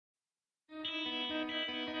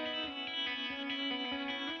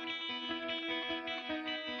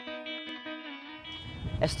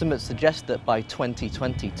Estimates suggest that by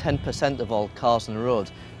 2020, 10% of all cars on the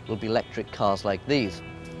road will be electric cars like these.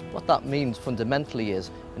 What that means fundamentally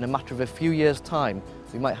is, in a matter of a few years' time,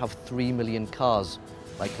 we might have 3 million cars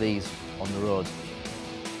like these on the road.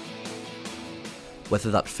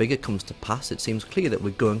 Whether that figure comes to pass, it seems clear that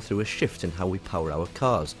we're going through a shift in how we power our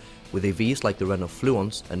cars, with EVs like the Renault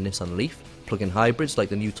Fluence and Nissan Leaf, plug-in hybrids like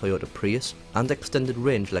the new Toyota Prius, and extended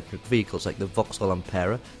range electric vehicles like the Vauxhall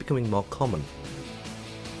Ampera becoming more common.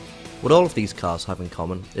 What all of these cars have in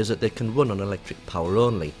common is that they can run on electric power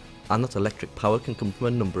only, and that electric power can come from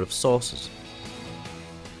a number of sources.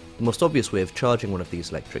 The most obvious way of charging one of these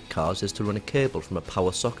electric cars is to run a cable from a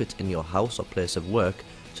power socket in your house or place of work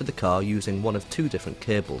to the car using one of two different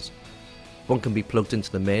cables. One can be plugged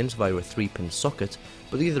into the mains via a 3-pin socket,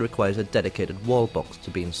 but the other requires a dedicated wall box to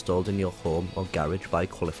be installed in your home or garage by a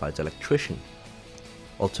qualified electrician.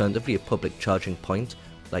 Alternatively, a public charging point,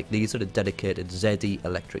 like these at a dedicated ZE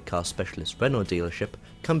electric car specialist Renault dealership,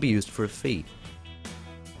 can be used for a fee.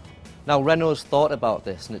 Now, Renault's thought about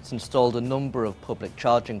this, and it's installed a number of public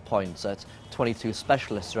charging points at 22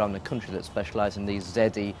 specialists around the country that specialise in these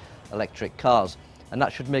ZE electric cars. And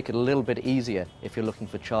that should make it a little bit easier if you're looking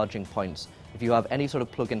for charging points. If you have any sort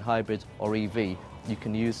of plug-in hybrid or EV, you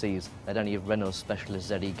can use these at any of Renault's specialist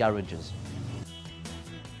ZE garages.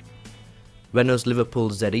 Renault's Liverpool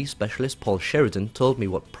ZE specialist Paul Sheridan told me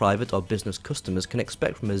what private or business customers can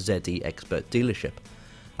expect from a ZE expert dealership,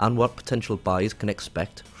 and what potential buyers can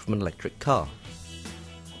expect from an electric car.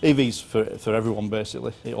 EVs for everyone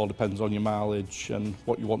basically. It all depends on your mileage and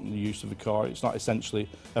what you want in the use of the car. It's not essentially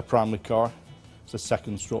a primary car, it's a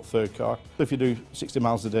second/third car. If you do 60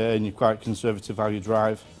 miles a day and you're quite conservative how you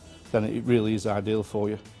drive, then it really is ideal for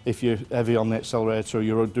you. If you're heavy on the accelerator or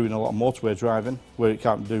you're doing a lot of motorway driving where it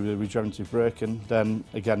can't do the regenerative braking, then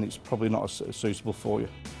again it's probably not as suitable for you.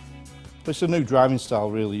 But it's a new driving style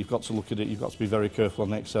really. You've got to look at it, you've got to be very careful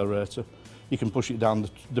on the accelerator. You can push it down,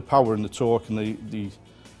 the power and the torque and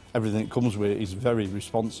everything that comes with it is very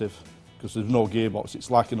responsive because there's no gearbox.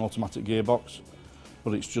 It's like an automatic gearbox,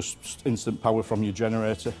 but it's just instant power from your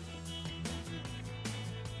generator.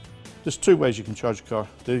 There's two ways you can charge a car.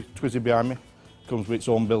 The Twizy behind me comes with its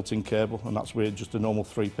own built-in cable, and that's with just a normal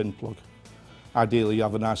 3-pin plug. Ideally you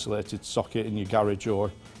have an isolated socket in your garage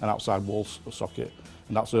or an outside wall socket,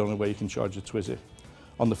 and that's the only way you can charge a Twizy.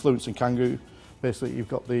 On the Fluence and Kangoo, basically you've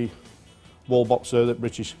got the wall box there that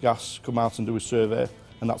British Gas come out and do a survey,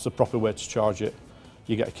 and that's the proper way to charge it.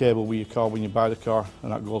 You get a cable with your car when you buy the car,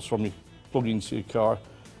 and that goes from your plug into your car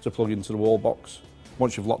to plug into the wall box.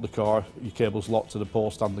 Once you've locked the car, your cable's locked to the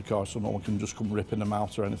post and the car, so no one can just come ripping them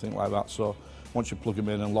out or anything like that. So once you plug them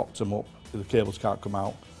in and lock them up, the cables can't come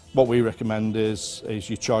out. What we recommend is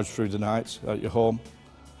you charge through the night at your home,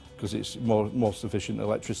 because it's most efficient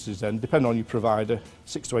electricity then. Depending on your provider,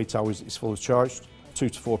 6 to 8 hours it's fully charged,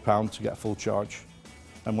 £2 to £4 to get a full charge.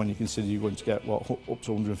 And when you consider you're going to get up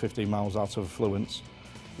to 115 miles out of a Fluence,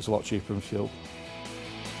 it's a lot cheaper than fuel.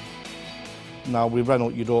 Now with Renault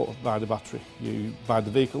you don't buy the battery, you buy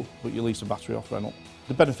the vehicle but you lease a battery off Renault.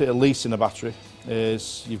 The benefit of leasing a battery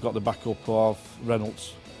is you've got the backup of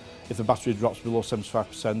Renault's. If the battery drops below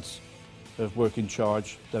 75% of working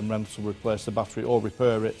charge, then Renault will replace the battery or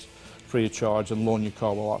repair it free of charge and loan your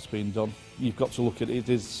car while that's being done. You've got to look at it, it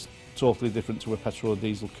is totally different to a petrol or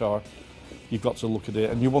diesel car. You've got to look at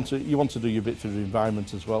it, and you want to do your bit for the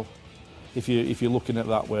environment as well. If you're looking at it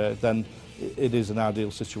that way, then it is an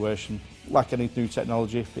ideal situation. Like any new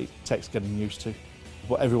technology, it takes getting used to.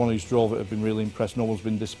 But everyone who's drove it have been really impressed. No one's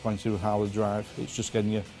been disappointed with how they drive. It's just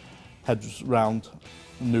getting your head round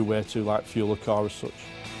a new way to fuel a car as such.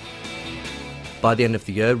 By the end of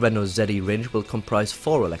the year, Renault's ZE range will comprise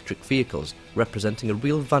 4 electric vehicles, representing a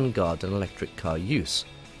real vanguard in electric car use.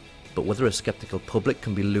 But whether a sceptical public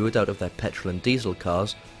can be lured out of their petrol and diesel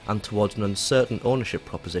cars and towards an uncertain ownership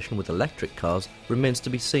proposition with electric cars remains to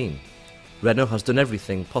be seen. Renault has done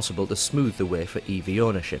everything possible to smooth the way for EV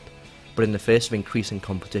ownership, but in the face of increasing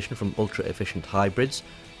competition from ultra-efficient hybrids,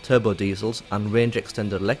 turbo diesels and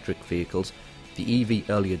range-extended electric vehicles, the EV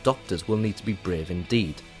early adopters will need to be brave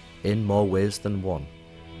indeed, in more ways than one.